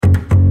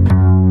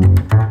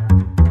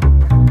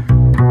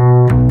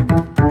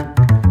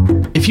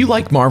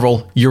like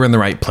Marvel, you're in the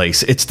right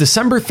place. It's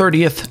December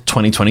 30th,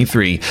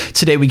 2023.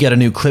 Today we get a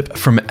new clip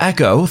from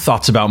Echo,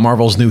 thoughts about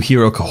Marvel's new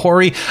hero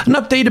Kahhori,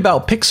 an update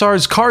about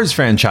Pixar's Cars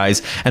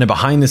franchise, and a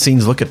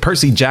behind-the-scenes look at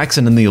Percy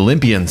Jackson and the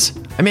Olympians.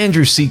 I'm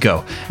Andrew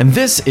Seco, and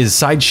this is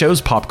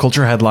Sideshow's Pop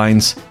Culture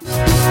Headlines.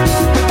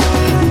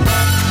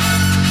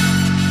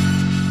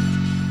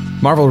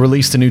 Marvel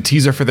released a new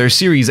teaser for their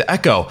series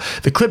Echo.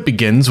 The clip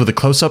begins with a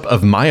close-up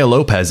of Maya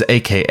Lopez,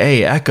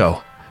 aka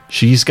Echo.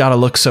 She's got a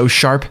look so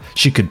sharp,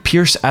 she could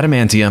pierce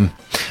adamantium.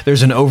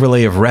 There's an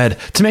overlay of red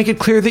to make it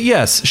clear that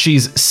yes,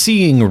 she's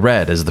seeing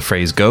red, as the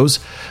phrase goes.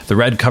 The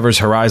red covers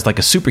her eyes like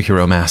a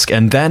superhero mask,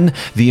 and then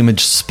the image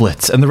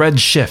splits and the red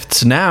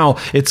shifts. Now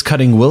it's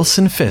cutting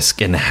Wilson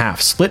Fisk in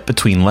half, split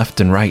between left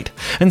and right.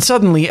 And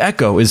suddenly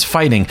Echo is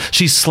fighting.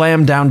 She's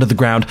slammed down to the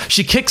ground.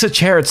 She kicks a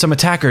chair at some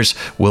attackers.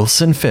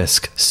 Wilson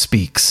Fisk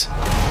speaks.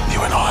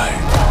 You and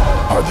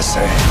I are the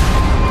same.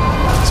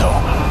 So,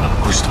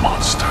 who's the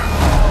monster?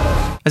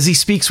 As he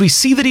speaks, we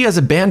see that he has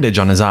a bandage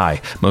on his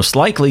eye. Most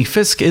likely,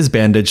 Fisk is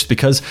bandaged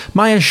because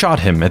Maya shot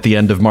him at the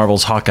end of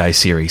Marvel's Hawkeye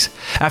series.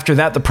 After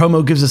that, the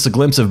promo gives us a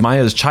glimpse of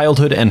Maya's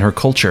childhood and her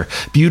culture.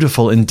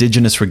 Beautiful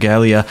indigenous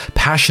regalia,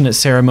 passionate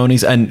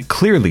ceremonies, and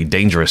clearly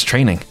dangerous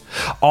training.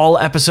 All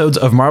episodes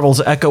of Marvel's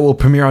Echo will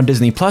premiere on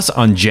Disney Plus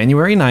on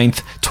January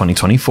 9th,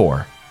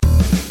 2024.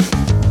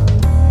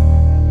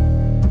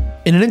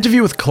 In an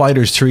interview with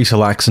Collider's Teresa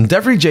Lacks and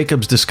Devery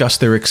Jacobs discussed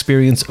their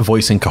experience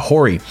voicing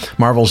Kahhori,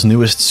 Marvel's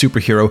newest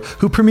superhero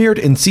who premiered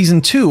in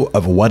Season 2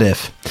 of What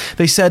If.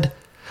 They said,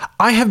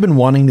 "I have been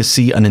wanting to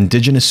see an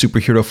indigenous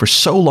superhero for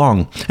so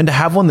long, and to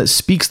have one that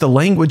speaks the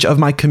language of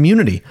my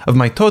community, of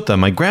my tota,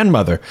 my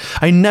grandmother.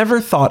 I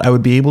never thought I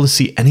would be able to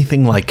see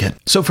anything like it.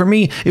 So for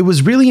me, it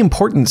was really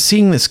important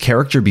seeing this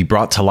character be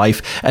brought to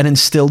life and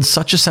instilled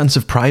such a sense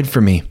of pride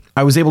for me.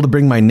 I was able to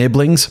bring my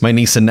nibblings, my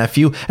niece and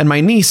nephew, and my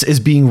niece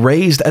is being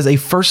raised as a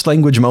first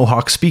language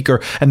Mohawk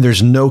speaker, and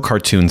there's no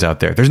cartoons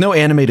out there. There's no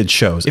animated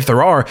shows. If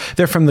there are,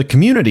 they're from the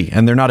community,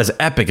 and they're not as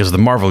epic as the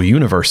Marvel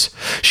Universe.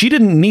 She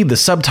didn't need the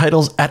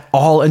subtitles at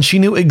all, and she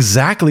knew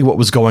exactly what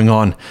was going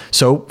on.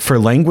 So, for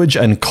language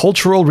and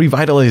cultural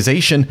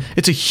revitalization,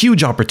 it's a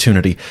huge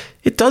opportunity.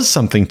 It does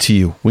something to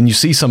you when you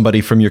see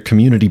somebody from your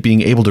community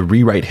being able to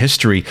rewrite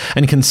history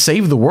and can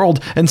save the world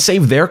and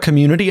save their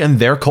community and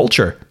their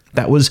culture.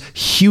 That was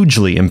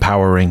hugely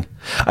empowering.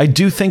 I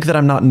do think that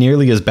I'm not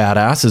nearly as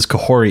badass as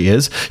Kahhori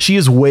is. She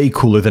is way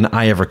cooler than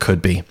I ever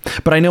could be.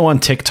 But I know on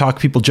TikTok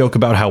people joke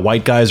about how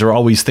white guys are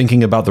always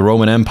thinking about the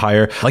Roman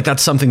Empire, like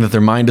that's something that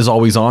their mind is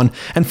always on.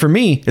 And for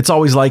me, it's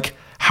always like,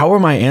 how are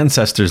my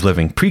ancestors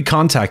living,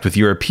 pre-contact with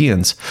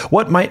Europeans?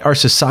 What might our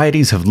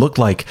societies have looked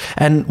like?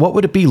 And what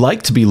would it be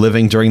like to be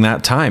living during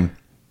that time?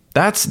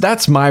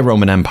 That's my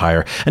Roman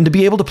Empire, and to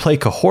be able to play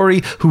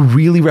Kahhori, who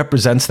really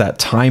represents that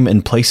time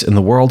and place in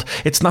the world,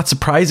 it's not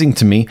surprising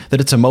to me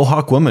that it's a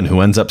Mohawk woman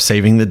who ends up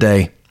saving the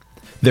day.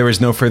 There is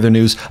no further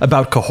news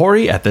about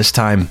Kahhori at this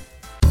time.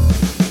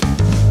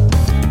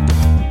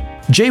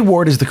 Jay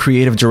Ward is the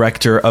creative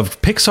director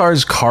of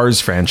Pixar's Cars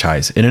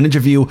franchise. In an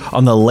interview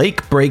on the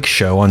Lake Break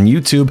Show on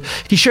YouTube,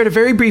 he shared a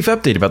very brief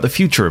update about the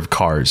future of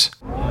Cars.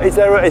 Is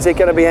it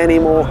going to be any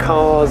more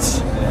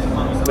Cars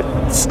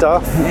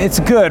stuff? It's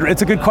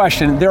a good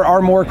question. There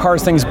are more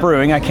Cars things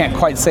brewing. I can't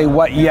quite say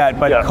what yet,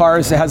 but yeah.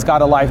 Cars has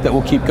got a life that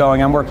will keep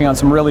going. I'm working on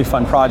some really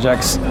fun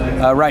projects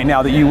right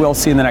now that you will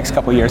see in the next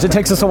couple of years. It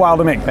takes us a while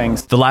to make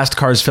things. The last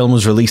Cars film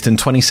was released in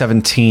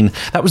 2017.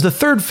 That was the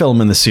third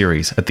film in the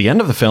series. At the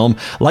end of the film,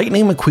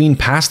 Lightning McQueen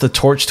passed the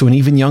torch to an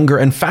even younger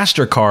and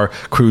faster car,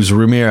 Cruz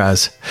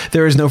Ramirez.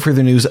 There is no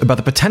further news about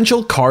the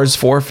potential Cars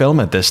 4 film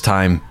at this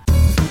time.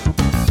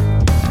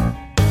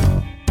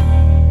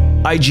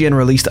 IGN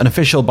released an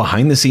official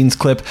behind-the-scenes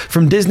clip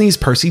from Disney's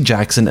Percy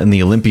Jackson and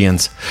the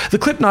Olympians. The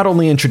clip not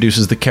only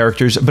introduces the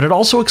characters, but it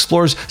also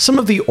explores some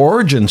of the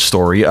origin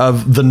story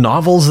of the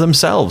novels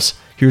themselves.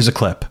 Here's a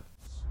clip.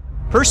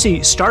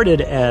 Percy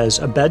started as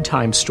a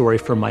bedtime story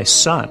for my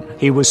son.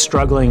 He was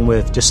struggling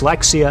with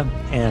dyslexia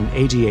and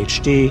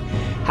ADHD,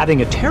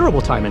 having a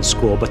terrible time in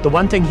school, but the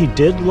one thing he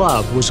did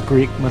love was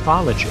Greek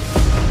mythology.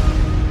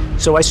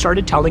 So I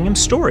started telling him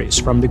stories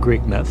from the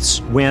Greek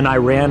myths. When I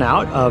ran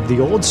out of the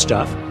old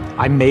stuff,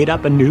 I made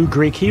up a new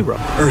Greek hero.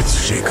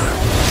 Earthshaker,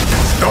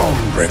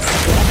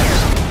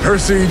 Stormbreaker,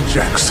 Percy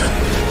Jackson.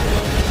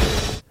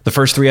 The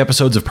first 3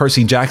 episodes of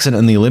Percy Jackson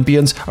and the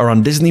Olympians are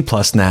on Disney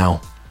Plus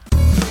now.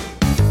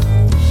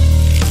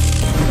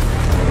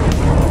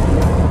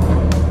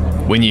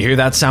 When you hear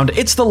that sound,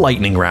 it's the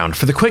lightning round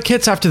for the quick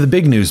hits after the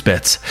big news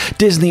bits.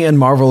 Disney and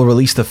Marvel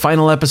released the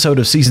final episode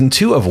of Season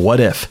 2 of What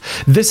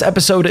If. This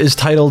episode is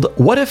titled,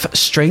 What If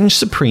Strange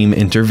Supreme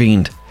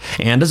Intervened?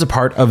 And as a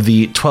part of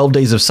the 12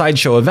 Days of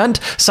Sideshow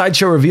event,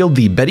 Sideshow revealed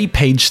the Betty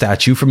Page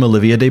statue from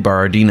Olivia de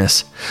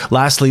Barardinas.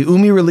 Lastly,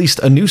 Umi released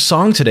a new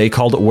song today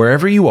called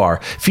Wherever You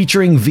Are,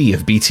 featuring V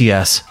of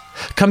BTS.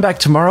 Come back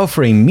tomorrow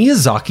for a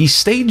Miyazaki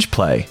stage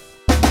play.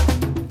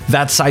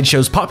 That's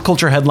Sideshow's pop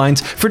culture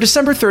headlines for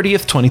December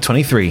 30th,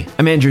 2023.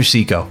 I'm Andrew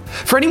Seco.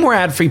 For any more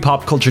ad-free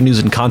pop culture news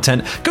and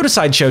content, go to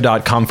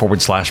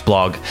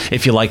sideshow.com/blog.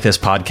 If you like this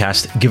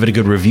podcast, give it a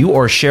good review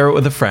or share it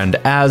with a friend.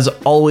 As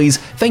always,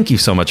 thank you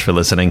so much for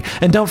listening,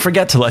 and don't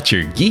forget to let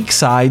your geek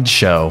side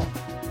show.